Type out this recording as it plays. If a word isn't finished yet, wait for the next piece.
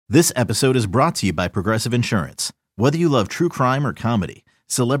This episode is brought to you by Progressive Insurance. Whether you love true crime or comedy,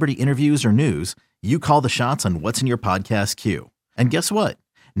 celebrity interviews or news, you call the shots on what's in your podcast queue. And guess what?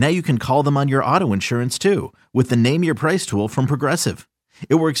 Now you can call them on your auto insurance too with the Name Your Price tool from Progressive.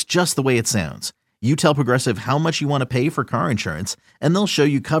 It works just the way it sounds. You tell Progressive how much you want to pay for car insurance, and they'll show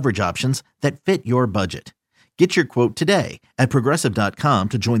you coverage options that fit your budget. Get your quote today at Progressive.com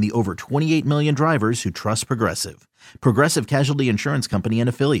to join the over 28 million drivers who trust Progressive. Progressive Casualty Insurance Company and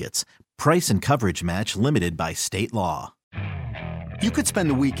Affiliates. Price and coverage match limited by state law. You could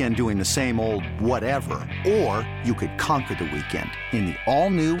spend the weekend doing the same old whatever, or you could conquer the weekend in the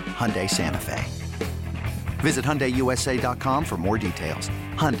all-new Hyundai Santa Fe. Visit HyundaiUSA.com for more details.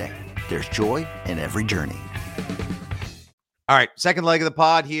 Hyundai, there's joy in every journey. All right, second leg of the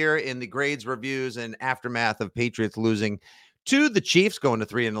pod here in the grades, reviews, and aftermath of Patriots losing to the Chiefs, going to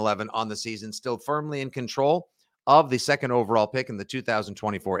 3-11 on the season, still firmly in control of the second overall pick in the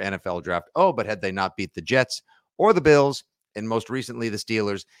 2024 NFL draft. Oh, but had they not beat the Jets or the Bills, and most recently the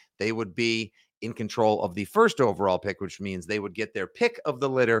Steelers, they would be in control of the first overall pick, which means they would get their pick of the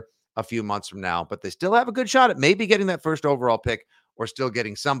litter a few months from now. But they still have a good shot at maybe getting that first overall pick or still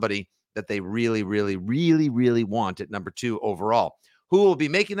getting somebody that they really want at number 2 overall. Who will be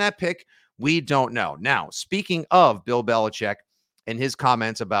making that pick? We don't know. Now, speaking of Bill Belichick and his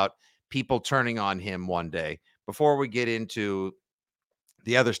comments about people turning on him one day, before we get into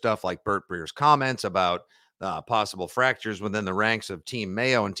the other stuff like Burt Breer's comments about possible fractures within the ranks of Team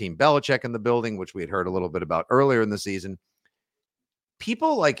Mayo and Team Belichick in the building, which we had heard a little bit about earlier in the season,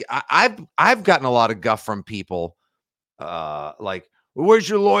 people like I've gotten a lot of guff from people like, where's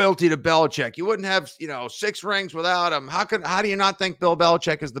your loyalty to Belichick? You wouldn't have, 6 rings without him. How do you not think Bill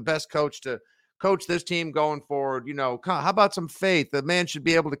Belichick is the best coach to coach this team going forward? How about some faith? The man should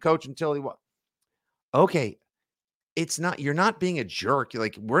be able to coach until he was. Okay. You're not being a jerk.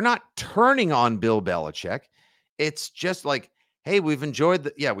 Like, we're not turning on Bill Belichick. It's just like, hey, we enjoyed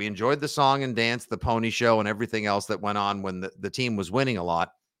the song and dance, the pony show and everything else that went on when the team was winning a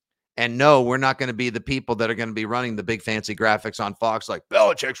lot. And no, we're not going to be the people that are going to be running the big fancy graphics on Fox like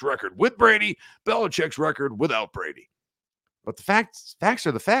Belichick's record with Brady, Belichick's record without Brady. But the facts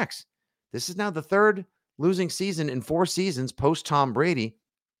are the facts. This is now the third losing season in 4 seasons post Tom Brady.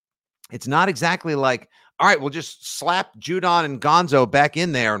 It's not exactly like, all right, we'll just slap Judon and Gonzo back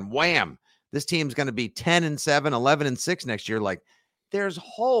in there and wham, this team's going to be 10-7, 11-6 next year. Like, there's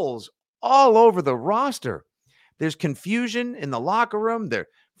holes all over the roster. There's confusion in the locker room. There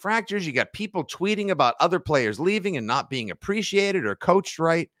fractures. You got people tweeting about other players leaving and not being appreciated or coached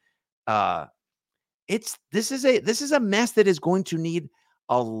right. This is a mess that is going to need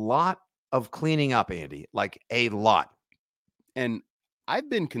a lot of cleaning up, Andy, like a lot. And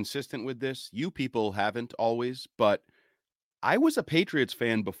I've been consistent with this. You people haven't always, but I was a Patriots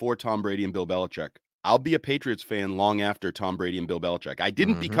fan before Tom Brady and Bill Belichick. I'll be a Patriots fan long after Tom Brady and Bill Belichick. I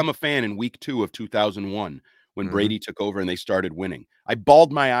didn't become a fan in week 2 of 2001 when Brady took over and they started winning. I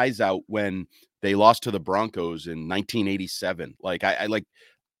bawled my eyes out when they lost to the Broncos in 1987. Like,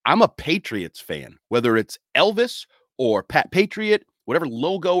 I'm a Patriots fan, whether it's Elvis or Pat Patriot, whatever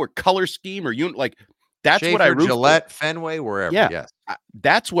logo or color scheme or unit, like, that's Schaefer, what I root Gillette, for. Fenway, wherever. Yeah, yes.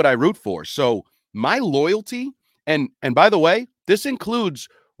 That's what I root for. So my loyalty, and by the way, this includes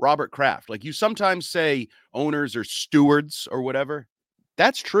Robert Kraft. Like, you sometimes say owners are stewards or whatever.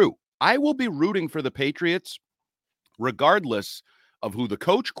 That's true. I will be rooting for the Patriots regardless of who the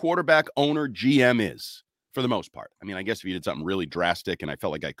coach, quarterback, owner, GM is, for the most part. I mean, I guess if you did something really drastic and I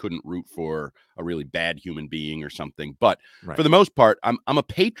felt like I couldn't root for a really bad human being or something, but for the most part, I'm a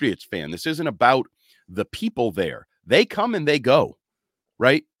Patriots fan. This isn't about the people there. They come and they go,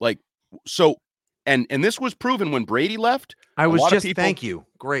 right? Like, so, and this was proven when Brady left. Thank you.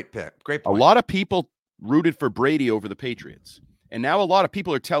 Great pick. Great point. A lot of people rooted for Brady over the Patriots. And now a lot of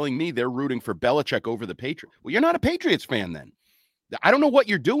people are telling me they're rooting for Belichick over the Patriots. Well, you're not a Patriots fan then. I don't know what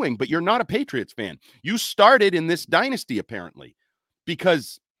you're doing, but you're not a Patriots fan. You started in this dynasty, apparently,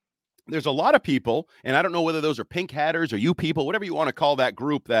 because there's a lot of people, and I don't know whether those are pink hatters or you people, whatever you want to call that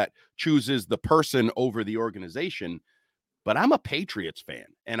group that chooses the person over the organization. But I'm a Patriots fan.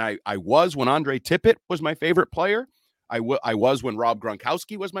 And I was when Andre Tippett was my favorite player. I was when Rob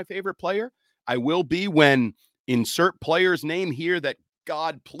Gronkowski was my favorite player. I will be when insert player's name here that,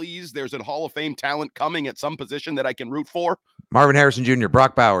 God, please, there's a Hall of Fame talent coming at some position that I can root for. Marvin Harrison Jr.,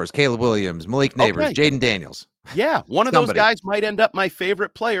 Brock Bowers, Caleb Williams, Malik Neighbors, Jaden Daniels. Yeah, one of those guys might end up my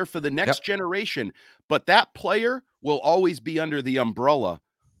favorite player for the next generation, but that player will always be under the umbrella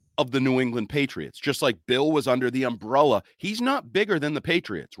of the New England Patriots, just like Bill was under the umbrella. He's not bigger than the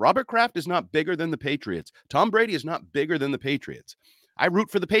Patriots. Robert Kraft is not bigger than the Patriots. Tom Brady is not bigger than the Patriots. I root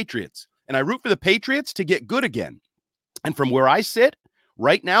for the Patriots, and I root for the Patriots to get good again. And from where I sit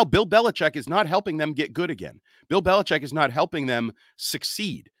right now, Bill Belichick is not helping them get good again. Bill Belichick is not helping them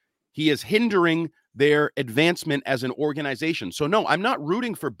succeed. He is hindering their advancement as an organization. So no, I'm not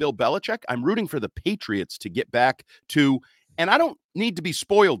rooting for Bill Belichick. I'm rooting for the Patriots to get back to, and I don't need to be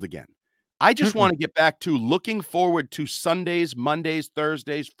spoiled again. I just want to get back to looking forward to Sundays, Mondays,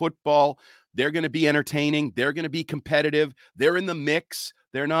 Thursdays, football. They're going to be entertaining. They're going to be competitive. They're in the mix.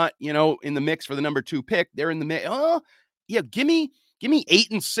 They're not, in the mix for the number 2 pick. They're in the mix. Oh, yeah. Give me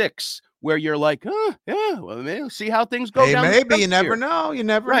 8-6 where you're like, yeah, well, see how things go. Hey, down maybe you never here. know. You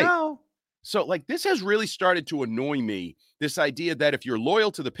never know. So like this has really started to annoy me. This idea that if you're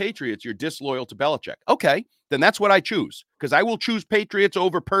loyal to the Patriots, you're disloyal to Belichick. Okay, then that's what I choose, because I will choose Patriots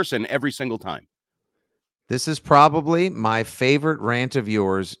over person every single time. This is probably my favorite rant of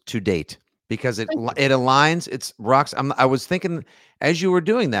yours to date, because it aligns. It's rocks. I was thinking as you were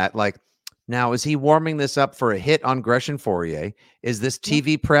doing that, like, now is he warming this up for a hit on Gresham Fourier? Is this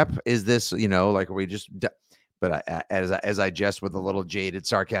TV prep? Is this, like, are we just? But as I jest with a little jaded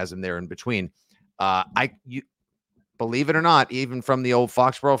sarcasm there in between, you believe it or not, even from the old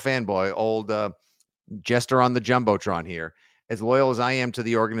Foxborough fanboy, old jester on the Jumbotron here, as loyal as I am to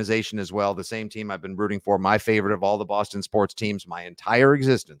the organization as well, the same team I've been rooting for, my favorite of all the Boston sports teams, my entire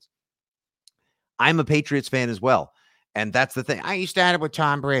existence, I'm a Patriots fan as well. And that's the thing. You started with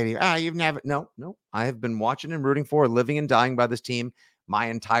Tom Brady. You've never, no. I have been watching and rooting for, living and dying by this team my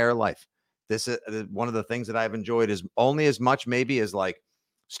entire life. This is one of the things that I've enjoyed is only as much maybe as like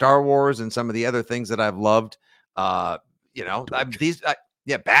Star Wars and some of the other things that I've loved.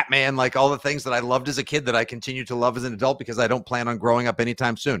 Batman, like all the things that I loved as a kid that I continue to love as an adult, because I don't plan on growing up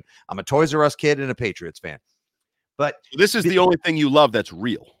anytime soon. I'm a Toys R Us kid and a Patriots fan. But this is the only thing you love that's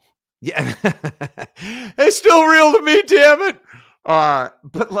real. Yeah. It's still real to me, damn it.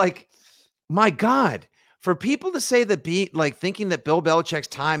 But like, my God, for people to say that thinking that Bill Belichick's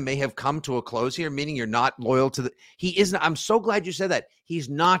time may have come to a close here, meaning you're not loyal to he isn't. I'm so glad you said that. He's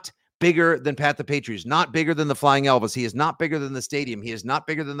not bigger than Pat the Patriot. He's not bigger than the Flying Elvis. He is not bigger than the stadium. He is not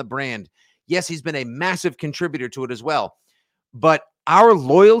bigger than the brand. Yes, he's been a massive contributor to it as well. But our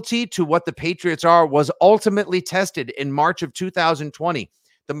loyalty to what the Patriots are was ultimately tested in March of 2020.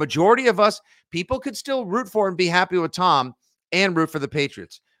 The majority of us, people could still root for and be happy with Tom and root for the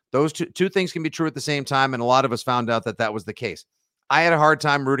Patriots. Those two things can be true at the same time, and a lot of us found out that was the case. I had a hard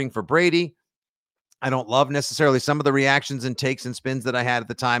time rooting for Brady. I don't love necessarily some of the reactions and takes and spins that I had at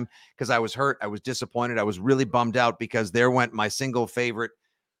the time, because I was hurt. I was disappointed. I was really bummed out, because there went my single favorite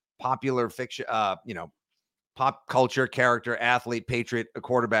popular fiction, pop culture character, athlete, Patriot, a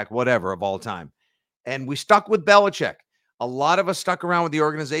quarterback, whatever of all time. And we stuck with Belichick. A lot of us stuck around with the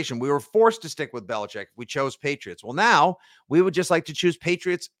organization. We were forced to stick with Belichick. We chose Patriots. Well, now we would just like to choose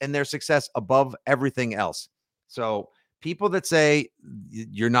Patriots and their success above everything else. So people that say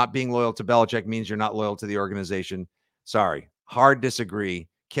you're not being loyal to Belichick means you're not loyal to the organization. Sorry. Hard disagree.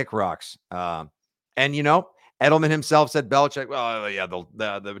 Kick rocks. And Edelman himself said Belichick, well, yeah,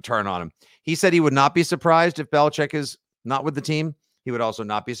 they'll turn on him. He said he would not be surprised if Belichick is not with the team. He would also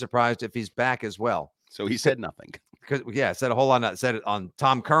not be surprised if he's back as well. So he said nothing. Because said a whole lot. Said it on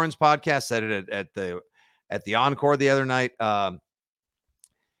Tom Curran's podcast. Said it at the Encore the other night.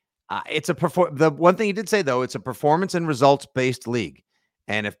 It's the one thing he did say though. It's a performance and results based league,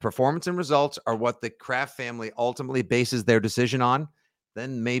 and if performance and results are what the Kraft family ultimately bases their decision on,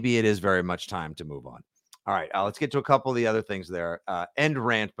 then maybe it is very much time to move on. All right, let's get to a couple of the other things there. End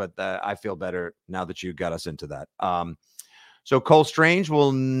rant, but I feel better now that you got us into that. So Cole Strange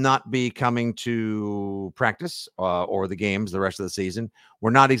will not be coming to practice or the games the rest of the season. We're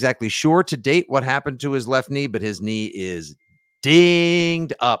not exactly sure to date what happened to his left knee, but his knee is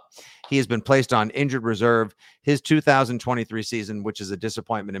dinged up. He has been placed on injured reserve. His 2023 season, which is a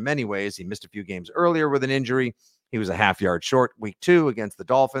disappointment in many ways. He missed a few games earlier with an injury. He was a half yard short week 2 against the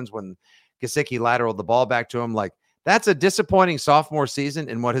Dolphins when Gesicki lateraled the ball back to him. Like, that's a disappointing sophomore season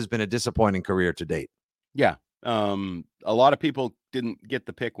in what has been a disappointing career to date. Yeah. A lot of people didn't get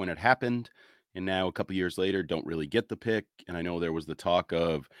the pick when it happened, and now a couple years later don't really get the pick. And I know there was the talk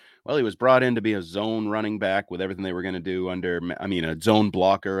of, well, he was brought in to be a zone running back with everything they were going to do a zone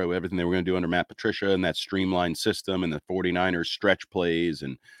blocker, or everything they were going to do under Matt Patricia and that streamlined system and the 49ers stretch plays.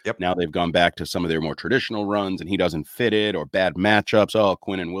 And now they've gone back to some of their more traditional runs, and he doesn't fit it, or bad matchups. Oh,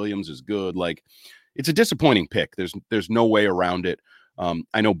 Quinnen Williams is good. Like, it's a disappointing pick. There's no way around it.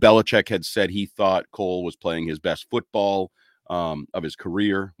 I know Belichick had said he thought Cole was playing his best football of his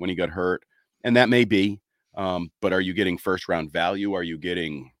career when he got hurt, and that may be. But are you getting first round value? Are you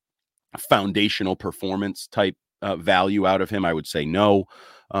getting a foundational performance type value out of him, I would say no.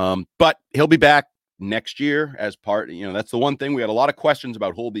 But he'll be back next year as part, that's the one thing we had a lot of questions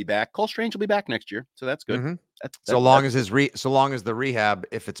about who'll be back. Cole Strange will be back next year, so that's good. So long as the rehab,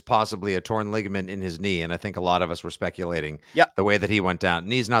 if it's possibly a torn ligament in his knee, and I think a lot of us were speculating the way that he went down.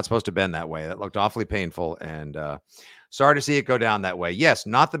 Knee's not supposed to bend that way. That looked awfully painful, and sorry to see it go down that way. Yes,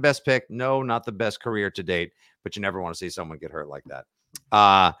 not the best pick. No, not the best career to date, but you never want to see someone get hurt like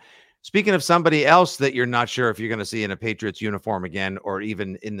that. Speaking of somebody else that you're not sure if you're going to see in a Patriots uniform again, or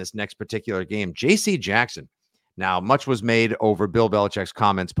even in this next particular game, J.C. Jackson. Now, much was made over Bill Belichick's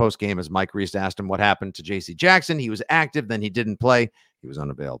comments post-game as Mike Reese asked him what happened to J.C. Jackson. He was active, then he didn't play. He was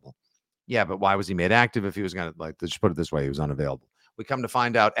unavailable. Yeah, but why was he made active if he was going to, let's put it this way, he was unavailable. We come to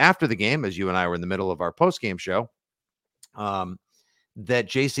find out after the game, as you and I were in the middle of our post-game show, that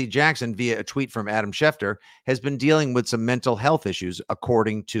J.C. Jackson, via a tweet from Adam Schefter, has been dealing with some mental health issues,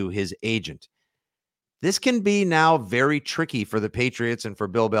 according to his agent. This can be now very tricky for the Patriots and for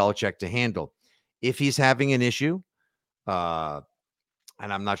Bill Belichick to handle. If he's having an issue, and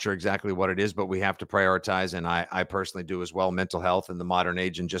I'm not sure exactly what it is, but we have to prioritize, and I personally do as well, mental health in the modern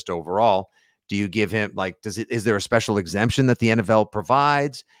age and just overall. Do you give him, is there a special exemption that the NFL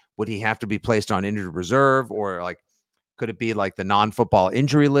provides? Would he have to be placed on injured reserve, or could it be like the non-football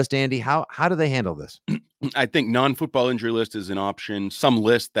injury list, Andy? How do they handle this? I think non-football injury list is an option. Some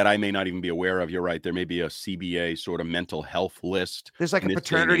list that I may not even be aware of. You're right. There may be a CBA sort of mental health list. There's like a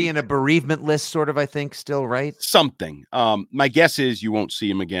paternity and a bereavement list sort of, I think, still, right? Something. My guess is you won't see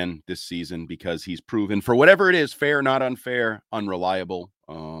him again this season because he's proven, for whatever it is, fair, not unfair, unreliable,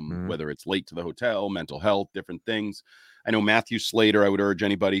 whether it's late to the hotel, mental health, different things. I know Matthew Slater, I would urge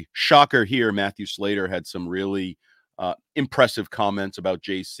anybody, shocker here, Matthew Slater had some really impressive comments about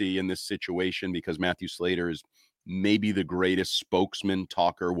JC in this situation, because Matthew Slater is maybe the greatest spokesman,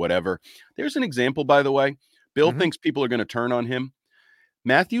 talker, whatever. There's an example, by the way. Bill thinks people are going to turn on him.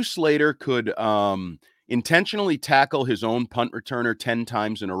 Matthew Slater could intentionally tackle his own punt returner 10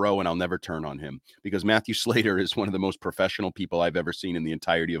 times in a row, and I'll never turn on him, because Matthew Slater is one of the most professional people I've ever seen in the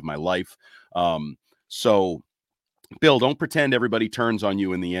entirety of my life. So Bill, don't pretend everybody turns on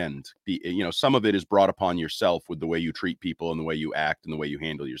you in the end. Some of it is brought upon yourself with the way you treat people and the way you act and the way you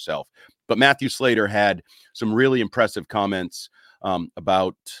handle yourself. But Matthew Slater had some really impressive comments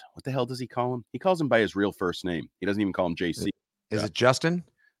about, what the hell does he call him? He calls him by his real first name. He doesn't even call him JC. Is it Justin?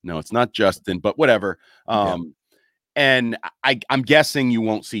 No, it's not Justin, but whatever. And I'm guessing you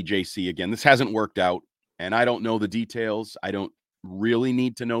won't see JC again. This hasn't worked out, and I don't know the details. I don't really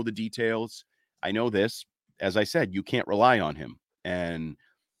need to know the details. I know this. As I said, you can't rely on him, and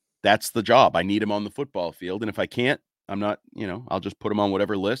that's the job. I need him on the football field, and if I can't, I'm not, I'll just put him on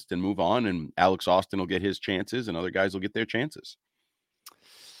whatever list and move on, and Alex Austin will get his chances, and other guys will get their chances.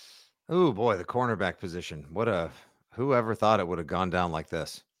 Oh, boy, the cornerback position. Whoever thought it would have gone down like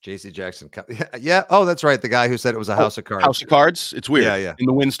this? J.C. Jackson. Yeah. Oh, that's right. The guy who said it was a house of cards. House of cards? It's weird. Yeah. And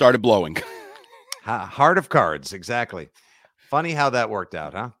the wind started blowing. Heart of cards. Exactly. Funny how that worked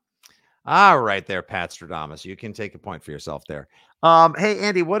out, huh? All right there, Patspourri. You can take a point for yourself there. Hey,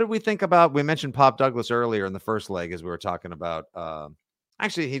 Andy, what did we think about, we mentioned Pop Douglas earlier in the first leg as we were talking about,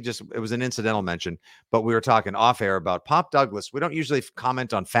 actually, it was an incidental mention, but we were talking off air about Pop Douglas. We don't usually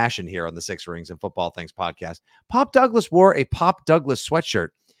comment on fashion here on the Six Rings and Football Things podcast. Pop Douglas wore a Pop Douglas sweatshirt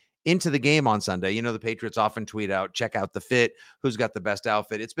into the game on Sunday. The Patriots often tweet out, check out the fit, who's got the best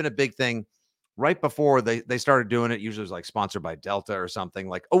outfit. It's been a big thing. Right before they started doing it, usually it was sponsored by Delta or something,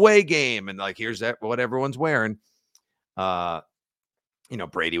 like away game, and here's what everyone's wearing.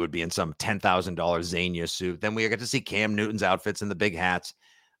 Brady would be in some $10,000 Xenia suit. Then we got to see Cam Newton's outfits and the big hats.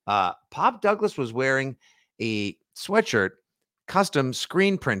 Pop Douglas was wearing a sweatshirt, custom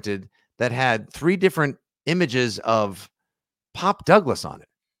screen printed, that had 3 different images of Pop Douglas on it.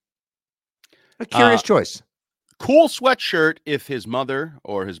 A curious choice. Cool sweatshirt if his mother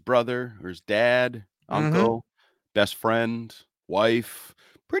or his brother or his dad, uncle, best friend, wife,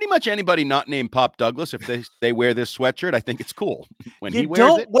 pretty much anybody not named Pop Douglas, if they wear this sweatshirt, I think it's cool. When he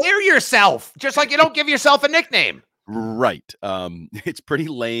wears it, wear yourself, just like you don't give yourself a nickname. Right. It's pretty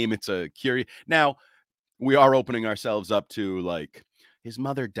lame. It's a curious. Now, we are opening ourselves up to his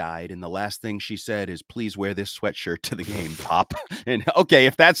mother died, and the last thing she said is, please wear this sweatshirt to the game, Pop. And okay,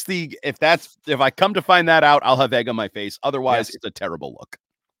 if I come to find that out, I'll have egg on my face. Otherwise, It's a terrible look.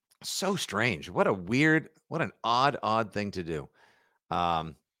 So strange. What an odd thing to do.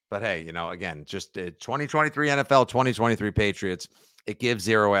 But hey, again, just 2023 NFL, 2023 Patriots, it gives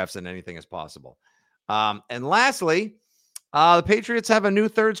 0 Fs and anything is possible. And lastly, the Patriots have a new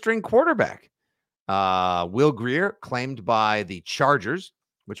third string quarterback. Will Grier, claimed by the Chargers,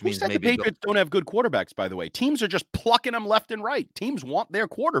 which Who means said the maybe Patriots don't have good quarterbacks, by the way? Teams are just plucking them left and right. Teams want their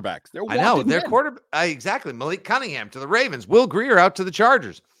quarterbacks. They're I know wanted their men. quarterback. Exactly. Malik Cunningham to the Ravens. Will Greer out to the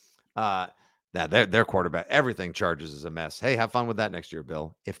Chargers. Now their quarterback, everything Chargers is a mess. Hey, have fun with that next year,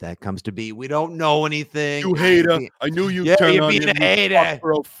 Bill. If that comes to be, we don't know anything. You hater. I knew you'd Yeah, turn you on being him. a hater.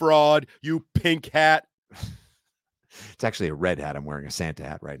 Foxborough fraud. You pink hat. It's actually a red hat. I'm wearing a Santa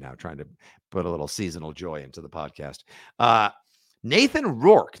hat right now, trying to put a little seasonal joy into the podcast. Nathan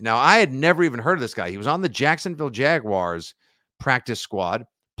Rourke. Now, I had never even heard of this guy. He was on the Jacksonville Jaguars practice squad,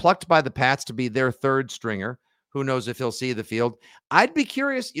 plucked by the Pats to be their third stringer. Who knows if he'll see the field? I'd be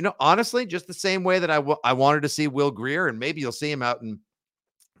curious, honestly, just the same way that I wanted to see Will Greer, and maybe you'll see him out in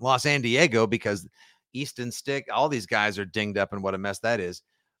San Diego because Easton Stick, all these guys are dinged up, and what a mess that is.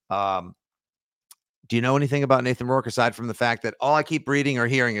 Do you know anything about Nathan Rourke aside from the fact that all I keep reading or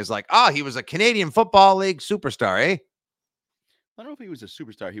hearing is like, he was a Canadian Football League superstar, eh? I don't know if he was a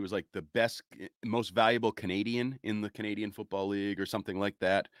superstar. He was like the best, most valuable Canadian in the Canadian Football League or something like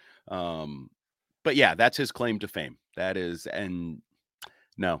that. But yeah, that's his claim to fame. That is, and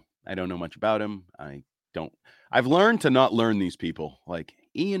no, I don't know much about him. I've learned to not learn these people like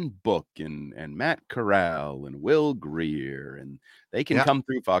Ian Book and Matt Corral and Will Greer, and they can come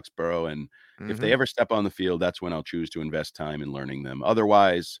through Foxborough. And if they ever step on the field, that's when I'll choose to invest time in learning them.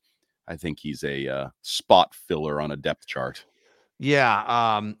 Otherwise, I think he's a spot filler on a depth chart.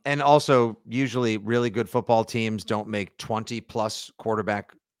 Yeah. And also usually really good football teams don't make 20 plus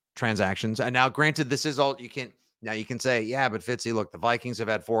quarterback transactions. And now granted, this is all you can say, yeah, but Fitzy, look, the Vikings have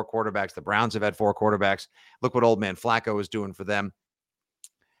had 4 quarterbacks. The Browns have had 4 quarterbacks. Look what old man Flacco is doing for them.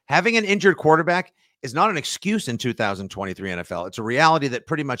 Having an injured quarterback is not an excuse in 2023 NFL. It's a reality that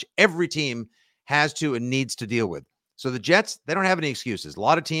pretty much every team has to and needs to deal with. So the Jets, they don't have any excuses. A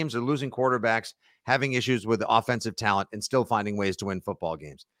lot of teams are losing quarterbacks, having issues with offensive talent, and still finding ways to win football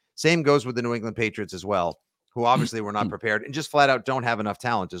games. Same goes with the New England Patriots as well, who obviously were not prepared and just flat out don't have enough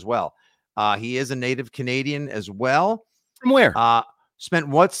talent as well. He is a native Canadian as well. From where?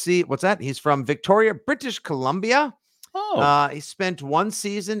 What's that? He's from Victoria, British Columbia. He spent 1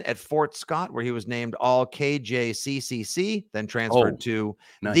 season at Fort Scott, where he was named All KJCCC, then transferred to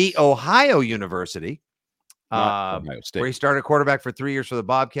the Ohio University, Ohio State, where he started quarterback for 3 years for the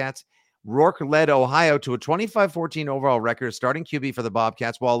Bobcats. Rourke led Ohio to a 25-14 overall record, starting QB for the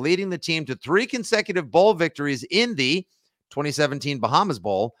Bobcats, while leading the team to 3 consecutive bowl victories in the 2017 Bahamas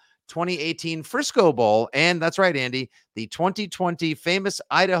Bowl, 2018 Frisco Bowl, and that's right, Andy, the 2020 famous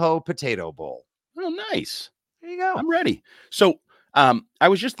Idaho Potato Bowl. Oh, nice. There you go. I'm ready. So I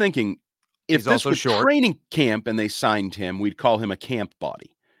was just thinking, if this was training camp and they signed him, we'd call him a camp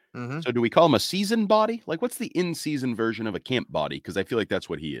body. Mm-hmm. So do we call him a season body? Like, what's the in-season version of a camp body? Because I feel like that's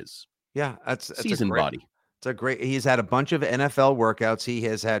what he is. Yeah, that's season body. It's a great. He's had a bunch of NFL workouts. He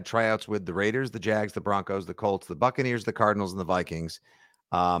has had tryouts with the Raiders, the Jags, the Broncos, the Colts, the Buccaneers, the Cardinals, and the Vikings.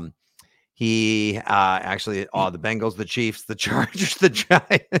 He actually the Bengals, the Chiefs, the Chargers, the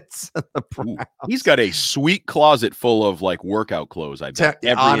Giants, and the Browns. He's got a sweet closet full of like workout clothes. I bet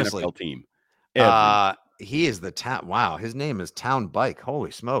every NFL team. He is the town. Wow, his name is Town Bike.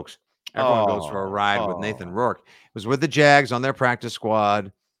 Holy smokes! Everyone goes for a ride with Nathan Rourke. It was with the Jags on their practice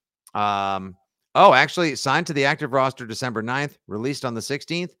squad. Actually signed to the active roster December 9th, released on the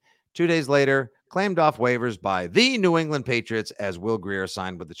 16th. 2 days later, claimed off waivers by the New England Patriots as Will Greer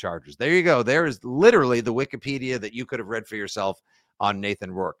signed with the Chargers. There you go. There is literally the Wikipedia that you could have read for yourself on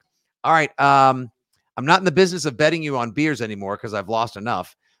Nathan Rourke. All right. I'm not in the business of betting you on beers anymore because I've lost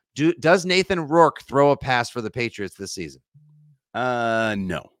enough. Does Nathan Rourke throw a pass for the Patriots this season?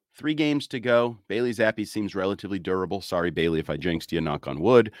 No. 3 games to go. Bailey Zappi seems relatively durable. Sorry, Bailey, if I jinxed you, knock on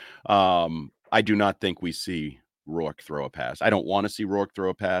wood. I do not think we see Rourke throw a pass. I don't want to see Rourke throw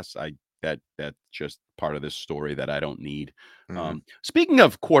a pass. That's just part of this story that I don't need. Mm-hmm. Speaking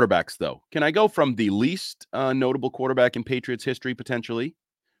of quarterbacks, though, can I go from the least notable quarterback in Patriots history potentially?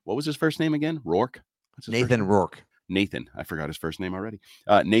 What was his first name again? Rourke? Nathan Rourke. Nathan. I forgot his first name already.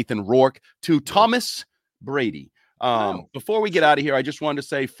 Nathan Rourke to Thomas Brady. Before we get out of here, I just wanted to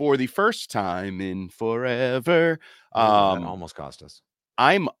say for the first time in forever, that almost cost us.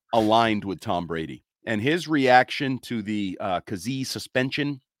 I'm aligned with Tom Brady and his reaction to the Kazee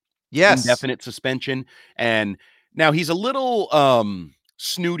suspension. Yes. Indefinite suspension. And now he's a little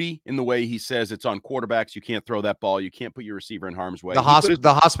snooty in the way he says it's on quarterbacks. You can't throw that ball. You can't put your receiver in harm's way. The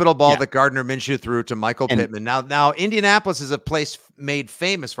hospital ball that Gardner Minshew threw to Michael Pittman. Now Indianapolis is a place made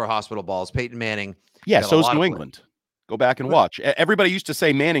famous for hospital balls. Peyton Manning. Yeah, so is New England. Go back and watch. Everybody used to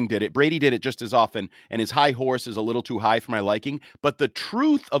say Manning did it. Brady did it just as often, and his high horse is a little too high for my liking. But the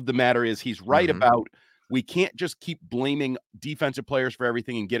truth of the matter is he's right about We can't just keep blaming defensive players for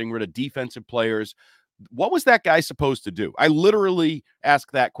everything and getting rid of defensive players. What was that guy supposed to do? I literally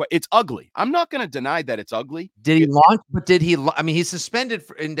ask that question. It's ugly. I'm not going to deny that it's ugly. Did he launch? But did he? I mean, he's suspended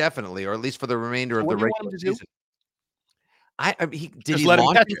indefinitely, or at least for the remainder of the regular season. Did he let him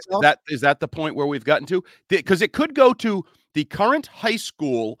launch catch himself? it? Is that the point where we've gotten to? Because it could go to the current high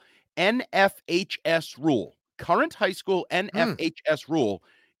school NFHS rule. Current high school NFHS rule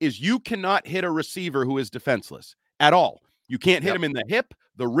is you cannot hit a receiver who is defenseless at all. You can't hit him in the hip,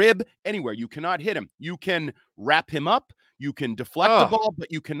 the rib, anywhere. You cannot hit him. You can wrap him up. You can deflect the ball,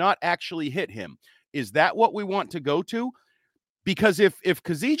 but you cannot actually hit him. Is that what we want to go to? Because if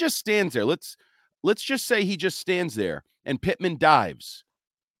Kazee just stands there, let's just say he just stands there and Pittman dives.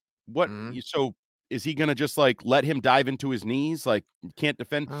 So is he going to just like let him dive into his knees? Like, can't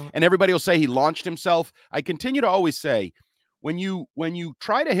defend. And everybody will say he launched himself. I continue to always say, when you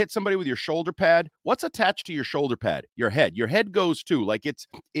try to hit somebody with your shoulder pad, what's attached to your shoulder pad? Your head. Your head goes too. Like it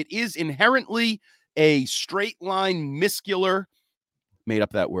is inherently a straight line muscular, made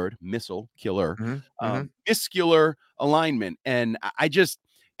up that word, missile killer, muscular alignment. And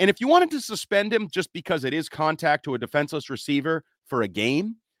and if you wanted to suspend him just because it is contact to a defenseless receiver for a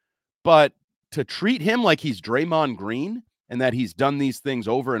game, but to treat him like he's Draymond Green and that he's done these things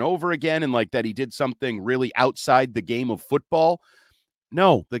over and over again, and like that he did something really outside the game of football.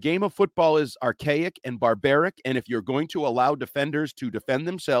 No, the game of football is archaic and barbaric. And if you're going to allow defenders to defend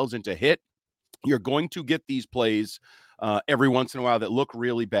themselves and to hit, you're going to get these plays every once in a while that look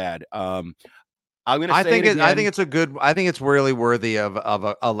really bad. I think it's really worthy of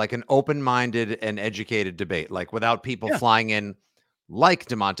a like an open-minded and educated debate, like without people flying in like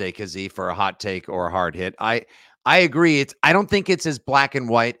Damontae Kazee for a hot take or a hard hit. I agree. I don't think it's as black and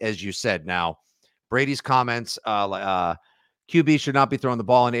white as you said. Now, Brady's comments, QB should not be throwing the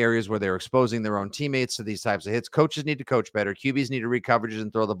ball in areas where they're exposing their own teammates to these types of hits. Coaches need to coach better. QBs need to read coverages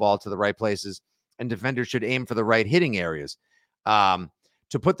and throw the ball to the right places, and defenders should aim for the right hitting areas.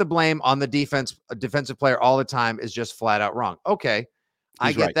 To put the blame on the defensive player all the time is just flat out wrong. Okay,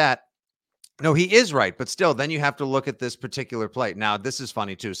 I get that. No, he is right, but still, then you have to look at this particular play. Now, this is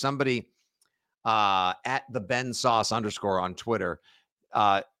funny too. Somebody at the Ben Sauce _ on Twitter,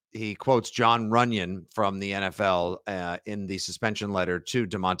 he quotes John Runyon from the NFL in the suspension letter to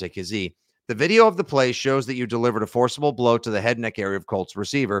Damontae Kazee. The video of the play shows that you delivered a forcible blow to the head neck area of Colts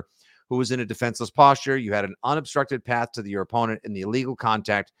receiver who was in a defenseless posture. You had an unobstructed path to your opponent, and the illegal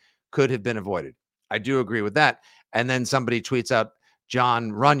contact could have been avoided. I do agree with that. And then somebody tweets out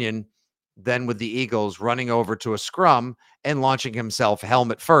John Runyon, then with the Eagles running over to a scrum and launching himself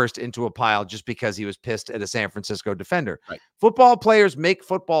helmet first into a pile just because he was pissed at a San Francisco defender. Right. Football players make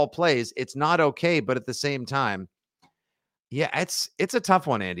football plays. It's not okay, but at the same time, yeah, it's a tough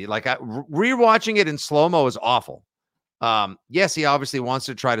one, Andy. Like rewatching it in slow-mo is awful. Yes, he obviously wants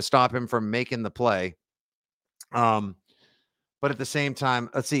to try to stop him from making the play. But at the same time,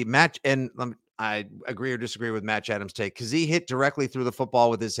 let's see, I agree or disagree with Match Adams' take because he hit directly through the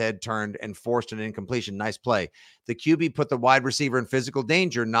football with his head turned and forced an incompletion. Nice play. The QB put the wide receiver in physical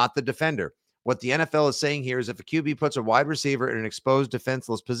danger, not the defender. What the NFL is saying here is if a QB puts a wide receiver in an exposed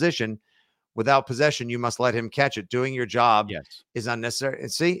defenseless position without possession, you must let him catch it. Doing your job is unnecessary.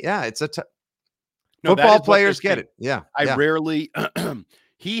 And see, yeah, it's football players get it. Yeah. I rarely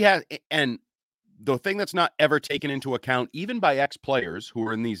he has, and the thing that's not ever taken into account, even by ex-players who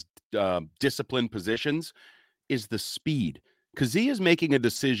are in these disciplined positions, is the speed. Kazee is making a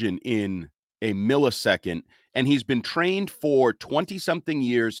decision in a millisecond, and he's been trained for 20-something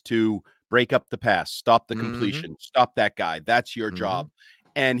years to break up the pass, stop the completion, stop that guy. That's your job.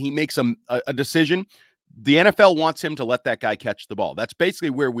 And he makes a decision. The NFL wants him to let that guy catch the ball. That's basically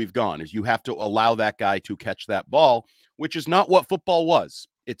where we've gone, is you have to allow that guy to catch that ball, which is not what football was.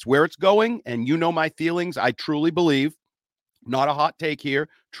 It's where it's going, and you know my feelings. I truly believe, not a hot take here,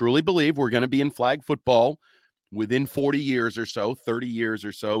 truly believe we're going to be in flag football within 40 years or so, 30 years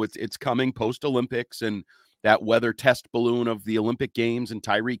or so. It's coming post-Olympics and that weather test balloon of the Olympic Games and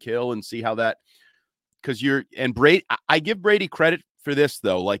Tyreek Hill, and see how that, because Brady, I give Brady credit for this,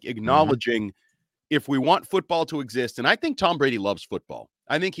 though, like acknowledging if we want football to exist, and I think Tom Brady loves football.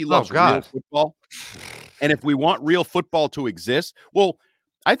 I think he loves real football. And if we want real football to exist, well,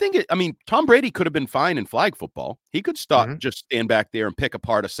 Tom Brady could have been fine in flag football. He could just stand back there and pick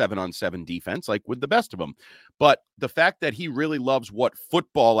apart a 7-on-7 defense, like with the best of them. But the fact that he really loves what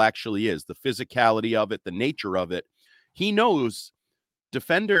football actually is, the physicality of it, the nature of it, he knows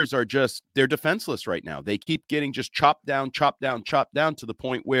defenders they're defenseless right now. They keep getting just chopped down to the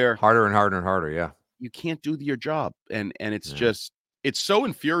point where harder and harder and harder. Yeah. You can't do your job. And it's just, it's so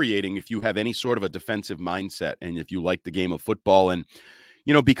infuriating if you have any sort of a defensive mindset and if you like the game of football. And,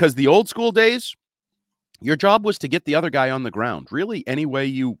 because the old school days, your job was to get the other guy on the ground, really any way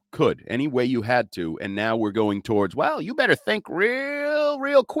you could, any way you had to. And now we're going towards, well, you better think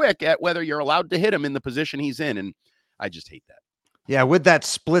real quick at whether you're allowed to hit him in the position he's in. And I just hate that. Yeah, with that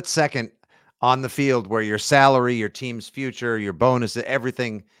split second on the field where your salary, your team's future, your bonus,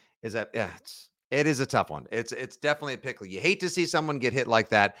 everything is at, it is a tough one. It's definitely a pickle. You hate to see someone get hit like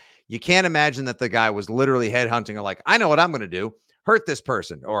that. You can't imagine that the guy was literally headhunting or like, I know what I'm going to do. Hurt this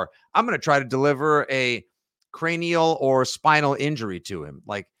person, or I'm going to try to deliver a cranial or spinal injury to him.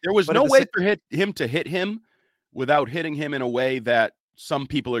 Like, there was no way for him to hit him without hitting him in a way that some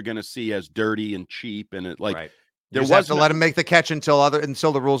people are going to see as dirty and cheap. And there was to let him make the catch until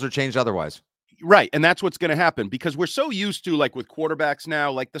the rules are changed otherwise. Right. And that's what's going to happen because we're so used to, like with quarterbacks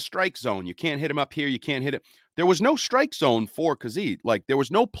now, like the strike zone, you can't hit him up here. You can't hit it. There was no strike zone for Kazid. Like there was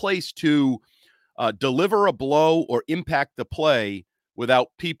no place to deliver a blow or impact the play without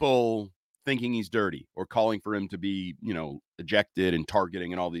people thinking he's dirty or calling for him to be, ejected and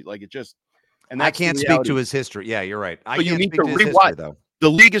targeting and all these, like it just, and I can't speak to his history. Yeah, you're right. I can't speak to his history though. The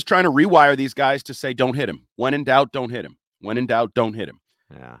league is trying to rewire these guys to say, don't hit him. When in doubt, don't hit him. When in doubt, don't hit him.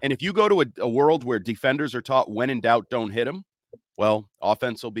 Yeah. And if you go to a world where defenders are taught when in doubt, don't hit him, well,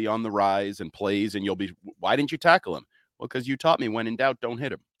 offense will be on the rise and plays, and you'll be, why didn't you tackle him? Well, because you taught me when in doubt, don't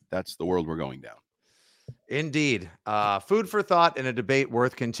hit him. That's the world we're going down. Indeed. Food for thought and a debate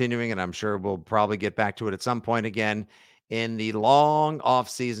worth continuing, and I'm sure we'll probably get back to it at some point again in the long off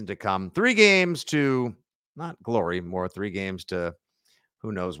season to come. 3 games to not glory, more 3 games to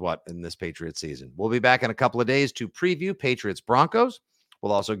who knows what in this Patriots season. We'll be back in a couple of days to preview Patriots Broncos.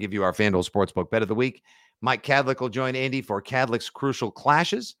 We'll also give you our FanDuel Sportsbook Bet of the Week. Mike Cadlick will join Andy for Cadlick's Crucial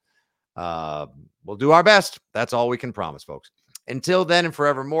Clashes. We'll do our best. That's all we can promise, folks. Until then and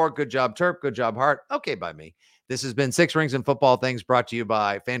forevermore, good job, Terp. Good job, Hart. Okay, by me. This has been Six Rings and Football Things brought to you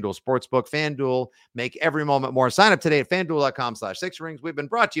by FanDuel Sportsbook. FanDuel, make every moment more. Sign up today at FanDuel.com/6rings. We've been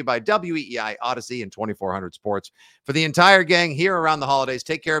brought to you by WEEI, Odyssey, and 2400 Sports. For the entire gang here around the holidays,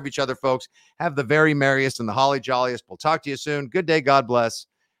 take care of each other, folks. Have the very merriest and the holly jolliest. We'll talk to you soon. Good day. God bless.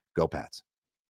 Go Pats.